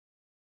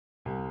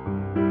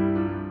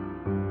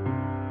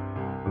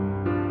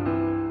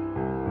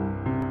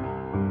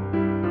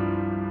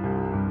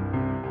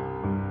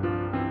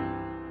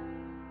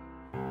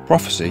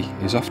Prophecy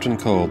is often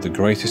called the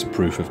greatest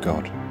proof of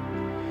God.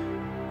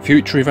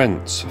 Future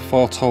events are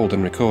foretold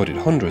and recorded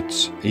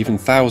hundreds, even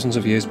thousands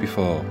of years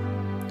before.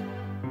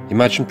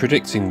 Imagine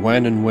predicting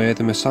when and where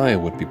the Messiah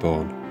would be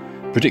born,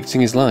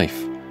 predicting his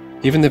life,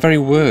 even the very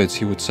words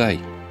he would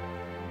say.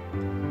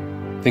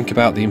 Think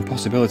about the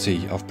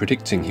impossibility of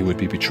predicting he would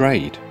be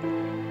betrayed,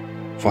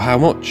 for how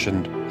much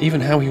and even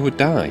how he would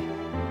die.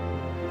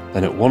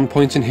 Then at one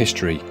point in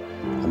history,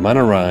 a man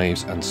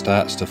arrives and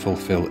starts to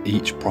fulfill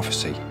each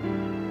prophecy.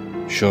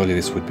 Surely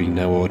this would be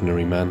no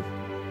ordinary man.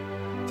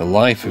 The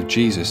life of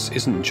Jesus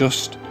isn't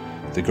just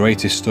the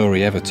greatest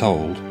story ever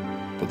told,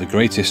 but the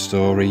greatest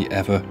story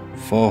ever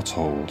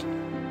foretold.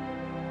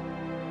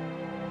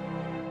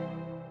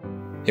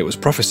 It was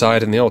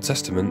prophesied in the Old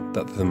Testament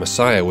that the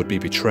Messiah would be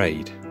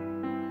betrayed.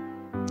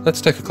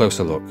 Let's take a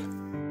closer look.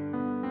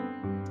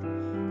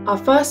 Our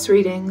first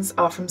readings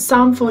are from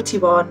Psalm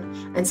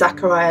 41 and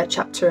Zechariah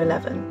chapter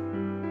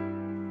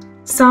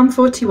 11. Psalm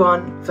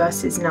 41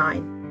 verses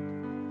 9.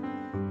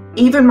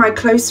 Even my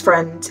close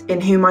friend,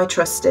 in whom I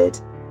trusted,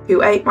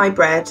 who ate my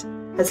bread,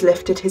 has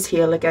lifted his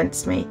heel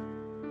against me.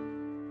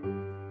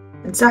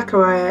 And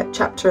Zechariah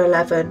chapter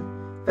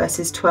 11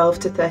 verses 12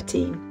 to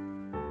 13.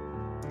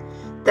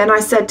 Then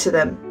I said to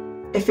them,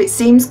 if it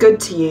seems good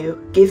to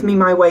you, give me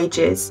my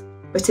wages,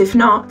 but if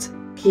not,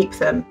 keep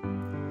them.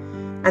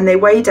 And they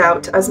weighed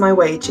out as my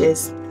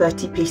wages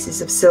 30 pieces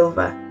of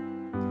silver.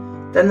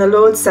 Then the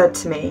Lord said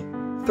to me,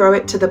 throw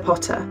it to the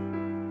potter,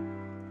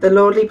 the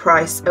lordly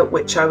price at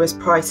which I was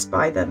priced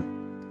by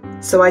them.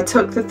 So I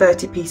took the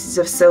 30 pieces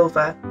of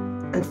silver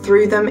and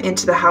threw them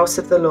into the house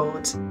of the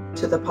Lord,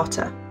 to the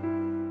potter.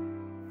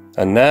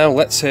 And now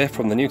let's hear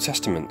from the New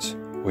Testament,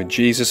 where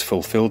Jesus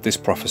fulfilled this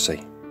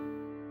prophecy.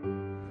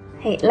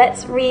 Hey,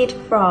 let's read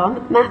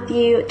from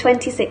Matthew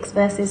 26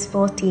 verses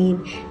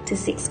 14 to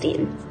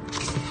 16.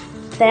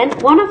 Then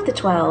one of the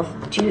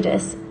 12,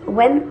 Judas,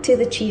 went to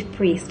the chief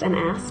priest and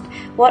asked,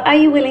 what are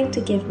you willing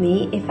to give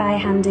me if I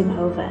hand him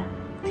over?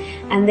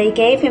 And they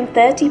gave him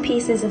 30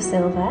 pieces of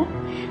silver,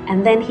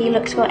 and then he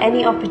looked for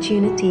any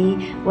opportunity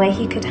where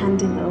he could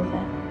hand him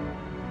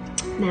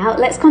over. Now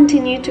let's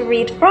continue to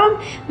read from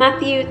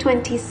Matthew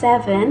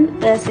 27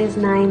 verses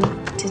 9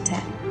 to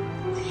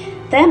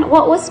 10. Then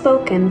what was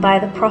spoken by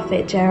the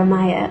prophet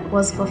Jeremiah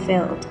was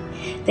fulfilled.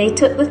 They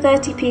took the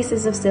 30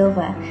 pieces of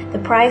silver, the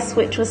price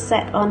which was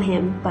set on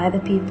him by the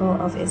people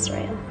of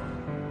Israel.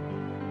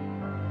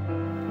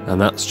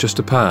 And that's just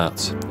a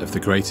part of the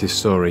greatest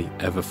story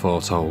ever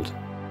foretold.